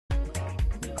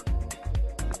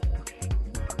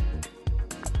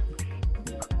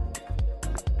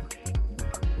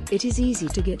It is easy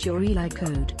to get your Eli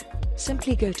code.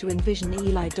 Simply go to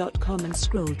envisioneli.com and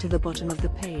scroll to the bottom of the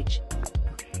page.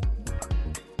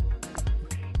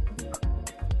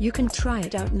 You can try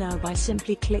it out now by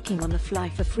simply clicking on the Fly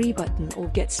for Free button or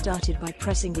get started by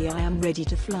pressing the I am ready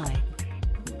to fly.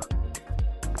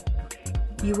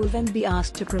 You will then be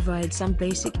asked to provide some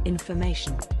basic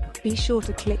information. Be sure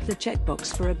to click the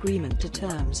checkbox for agreement to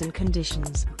terms and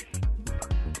conditions.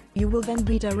 You will then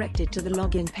be directed to the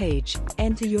login page.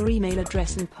 Enter your email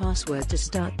address and password to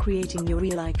start creating your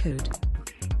Eli code.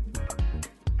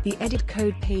 The Edit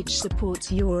Code page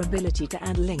supports your ability to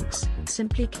add links.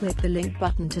 Simply click the link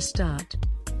button to start.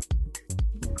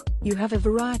 You have a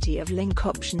variety of link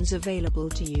options available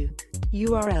to you.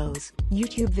 URLs,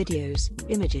 YouTube videos,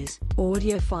 images,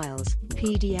 audio files,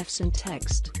 PDFs and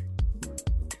text.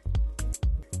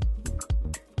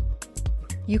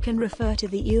 You can refer to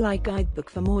the Eli Guidebook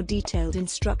for more detailed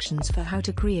instructions for how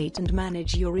to create and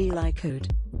manage your Eli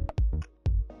code.